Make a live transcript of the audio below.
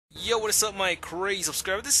Yo, what is up, my crazy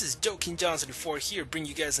subscriber? This is Joking Johnson 4 here, bringing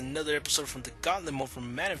you guys another episode from the Gauntlet mode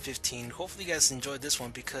from Madden 15. Hopefully, you guys enjoyed this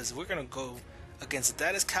one because we're gonna go against the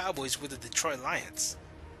Dallas Cowboys with the Detroit Lions.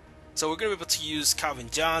 So we're gonna be able to use Calvin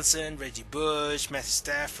Johnson, Reggie Bush, Matthew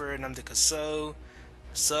Stafford, Nnamdi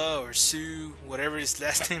Sue, whatever his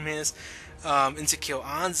last name is, Ezekiel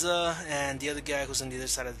Anza, and the other guy who's on the other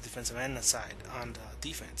side of the defensive end side on the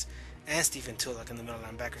defense, and Stephen Tulloch on the middle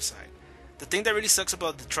linebacker side. The thing that really sucks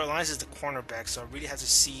about the Detroit Lions is the cornerback, so I really have to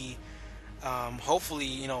see.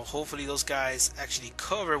 Hopefully those guys actually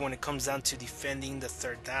cover when it comes down to defending the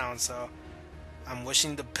third down. So I'm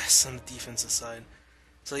wishing the best on the defensive side.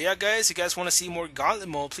 So yeah, guys, if you guys want to see more Gauntlet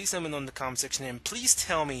mode, please let me know in the comment section, and please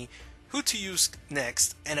tell me who to use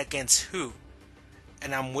next and against who.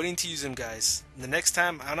 And I'm willing to use them, guys. The next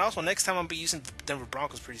time, and also next time, I'll be using the Denver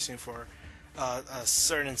Broncos pretty soon for a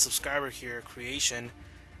certain subscriber here creation.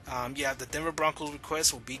 Yeah, the Denver Broncos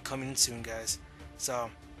request will be coming soon, guys. So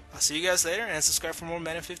I'll see you guys later, and subscribe for more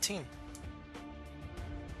Madden 15.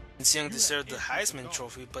 Vince Young deserved the Heisman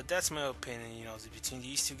Trophy, but that's my opinion. You know, between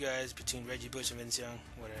these two guys, between Reggie Bush and Vince Young,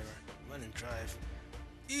 whatever. Run and drive,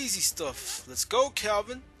 easy stuff. Let's go,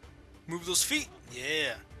 Calvin. Move those feet.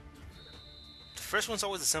 Yeah. The first one's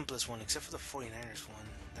always the simplest one, except for the 49ers one.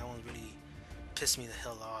 That one really pissed me the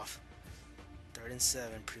hell off. 3rd and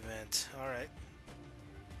 7, prevent. All right.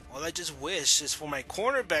 All I just wish is for my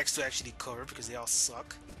cornerbacks to actually cover because they all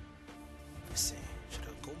suck. Let's see. Should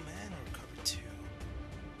I go man or cover 2?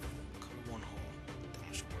 Cover 1 hole. That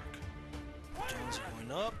one should work. Jones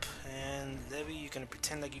going up. And Levy, you're going to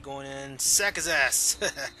pretend like you're going in. Sack his ass!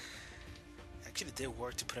 Actually, it did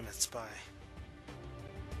work to put him at spy.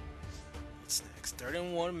 What's next? 3rd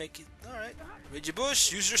and 1. Make it. Alright. Reggie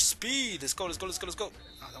Bush, use your speed. Let's go, let's go, let's go, let's go.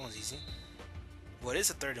 Oh, that one's easy. Well, it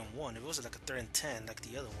is a 3rd and 1. If it was like a 3rd and 10, like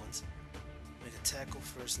the other ones, make a tackle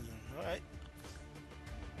first and then. Alright.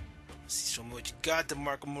 See, show me what you got,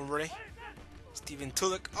 DeMarco Murray. Stephen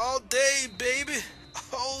Tulloch. All day, baby.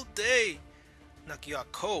 All day. Knock you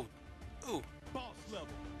out cold. Ooh.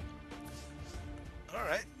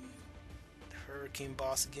 Alright. Hurricane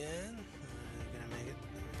boss again. We're gonna make it.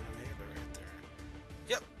 We're gonna make it right there.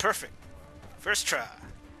 Yep, perfect. First try.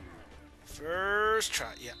 First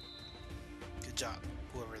try, yeah. Good job,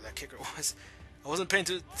 whoever that kicker was. I wasn't paying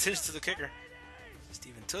attention to the kicker.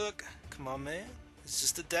 Stephen Tulloch, come on, man. It's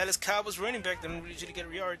just the Dallas Cowboys running back. They don't usually get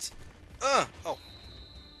yards. Oh.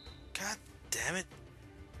 God damn it.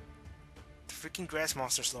 The freaking grass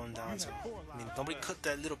monster's slowing down. So, I mean, nobody cut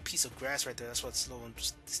that little piece of grass right there. That's what's slowing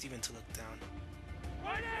Stephen Tulloch down.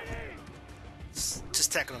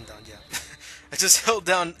 Just tackle him down, yeah. I just held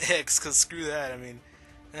down X, because screw that. I mean,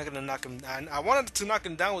 I'm not gonna knock him down. I wanted to knock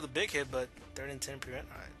him down with a big hit, but 3rd and 10 prevent.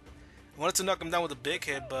 Alright. I wanted to knock him down with a big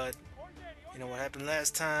hit, but you know what happened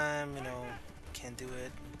last time, you know, can't do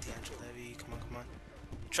it. D'Angelo Levy, come on.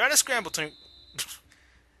 Try to scramble, Tony.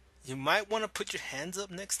 You might want to put your hands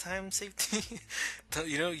up next time, safety.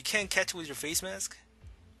 You know, you can't catch it with your face mask.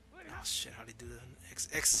 Oh shit, how do you do that?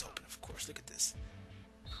 X is open, of course. Look at this.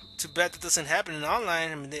 Too bad that doesn't happen in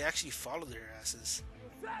online. I mean, they actually follow their asses.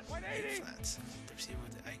 8 flats. The receiver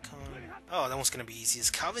with the icon. Oh, that one's gonna be easy.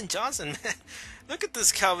 It's Calvin Johnson, man. Look at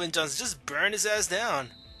this Calvin Johnson. Just burn his ass down.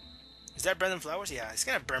 Is that Brandon Flowers? Yeah, he's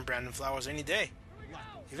gonna burn Brandon Flowers any day.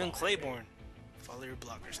 Even Claiborne. Follow your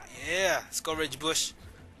blockers. Yeah, let's go Reggie Bush.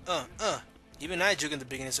 Even I juke in the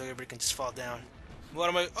beginning so everybody can just fall down. What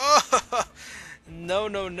am I? Oh, no.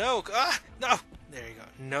 Ah, no. There you go.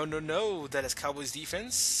 No. That is Cowboys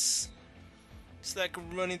defense. It's like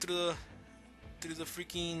running through the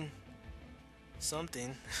freaking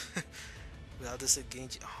something without this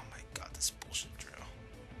engage. Oh my god, this bullshit drill.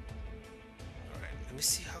 Alright, let me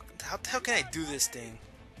see how the hell can I do this thing?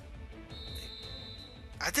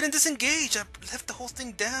 I didn't disengage. I left the whole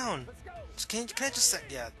thing down. Can I just sack?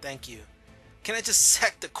 Yeah, thank you. Can I just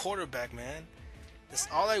sack the quarterback, man? That's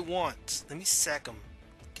all I want. Let me sack him.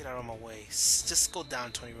 Get out of my way. Just go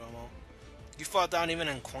down, Tony Romo. You fall down even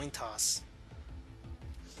in coin toss.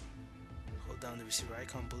 Hold down the receiver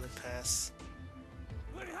icon, bullet pass.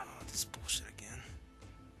 Oh, this bullshit again.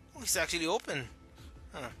 Oh, he's actually open.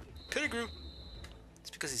 Huh. Pettigrew.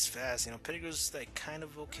 It's because he's fast. You know, Pettigrew's like kind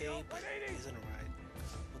of okay, but he isn't alright.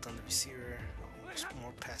 Hold down the receiver.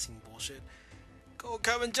 More passing bullshit. Go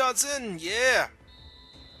Calvin Johnson, yeah.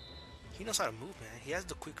 He knows how to move, man. He has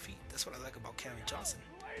the quick feet. That's what I like about Calvin Johnson.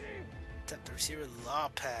 Tap the receiver,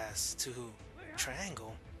 lob pass to who?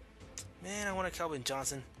 Triangle. Man, I want a Calvin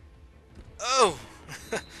Johnson. Oh,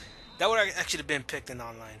 that would actually have been picked in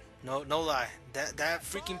online. No lie. That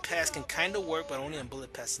freaking pass can kind of work, but only on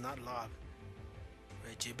bullet pass, not lob.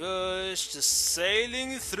 Reggie Bush just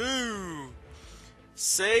sailing through.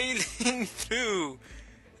 Sailing through.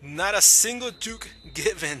 Not a single juke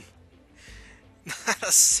given. Not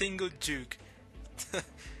a single juke.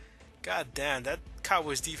 God damn, that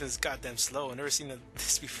Cowboys defense is goddamn slow. I've never seen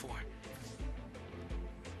this before.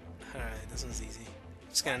 Alright, this one's easy.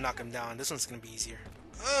 Just gonna knock him down. This one's gonna be easier.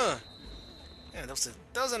 Yeah, that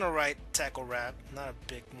was an alright tackle wrap. Not a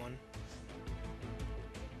big one.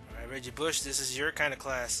 Alright, Reggie Bush, this is your kind of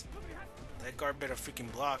class. That guard better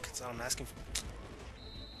freaking block. That's all I'm asking for.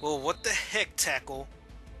 Well, what the heck, tackle?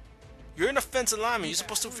 You're an offensive lineman. You're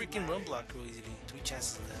supposed to freaking run block real easily. 3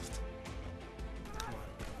 chances left. Come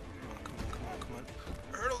on. Come on.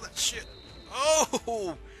 Hurdle that shit.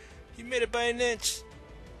 Oh! You made it by an inch.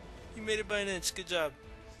 Good job.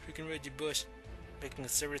 Freaking Reggie Bush. Making a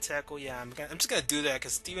server tackle. Yeah, I'm just gonna do that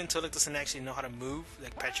because Steven Tulloch doesn't actually know how to move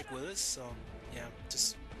like Patrick Willis. So, yeah,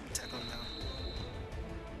 just tackle him down.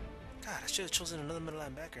 God, I should have chosen another middle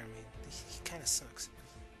linebacker. I mean, he kind of sucks.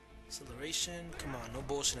 Acceleration. Come on, no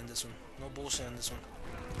bullshit in this one.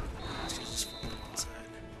 Just fucking one side.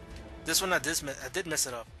 This one I did mess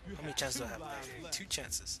it up. How many chances do I have left? 2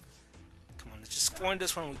 chances. Come on, let's just score in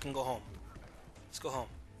this one. We can go home. Let's go home.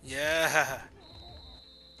 Yeah.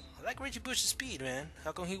 I like Reggie Bush's speed, man.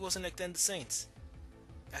 How come he wasn't like that in the Saints?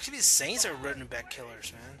 Actually, the Saints are running back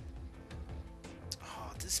killers, man.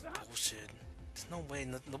 Oh, this is bullshit. There's no way.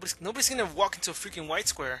 Nobody's gonna walk into a freaking white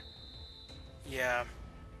square. Yeah.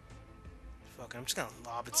 Fuck, I'm just gonna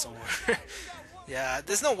lob it somewhere. Yeah,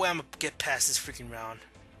 there's no way I'm gonna get past this freaking round.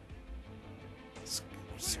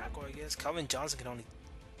 Circle, I guess. Calvin Johnson can only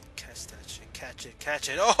catch that shit. Catch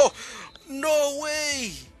it. Oh! No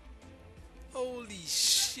way! Holy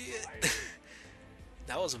shit.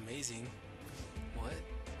 That was amazing. What?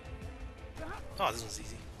 Oh, this one's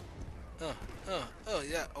easy.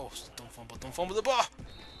 Yeah. Oh, don't fumble the ball!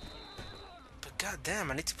 But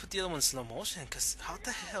goddamn, I need to put the other one in slow motion, because how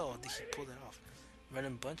the hell did he pull that off?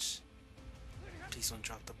 Running bunch? Please don't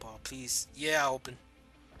drop the ball, please. Yeah, open.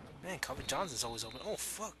 Man, Calvin Johnson's always open. Oh,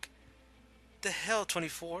 fuck. The hell,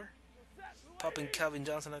 24? Popping Calvin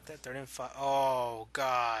Johnson like that, 3rd and 5. Oh,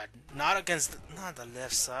 God. Not the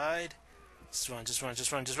left side. Just run.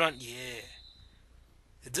 Yeah.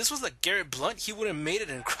 If this was like Garrett Blunt, he would have made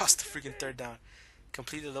it and crossed the freaking 3rd down.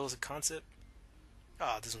 Completed, that was a concept.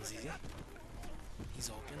 Oh, this one's easy.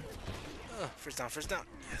 He's open. First down.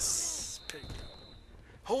 Yes. Pick.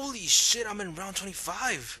 Holy shit, I'm in round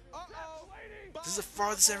 25. This is the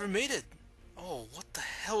farthest I ever made it. Oh, what the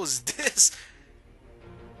hell is this?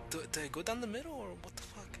 Do I go down the middle or what the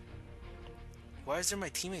fuck? Why is there my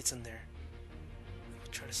teammates in there?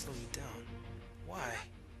 I'll try to slow you down. Why?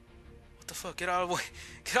 What the fuck? Get out of the way.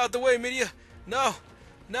 Get out of the way, media. No.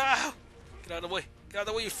 Get out of the way. Get out of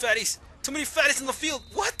the way, you fatties. Too many fatties in the field.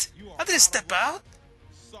 What? I didn't step out.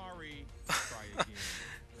 Sorry. Try again.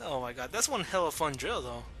 Oh my god, that's one hell of a fun drill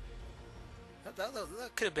though.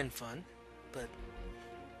 That could have been fun, but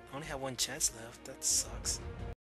I only have 1 chance left. That sucks.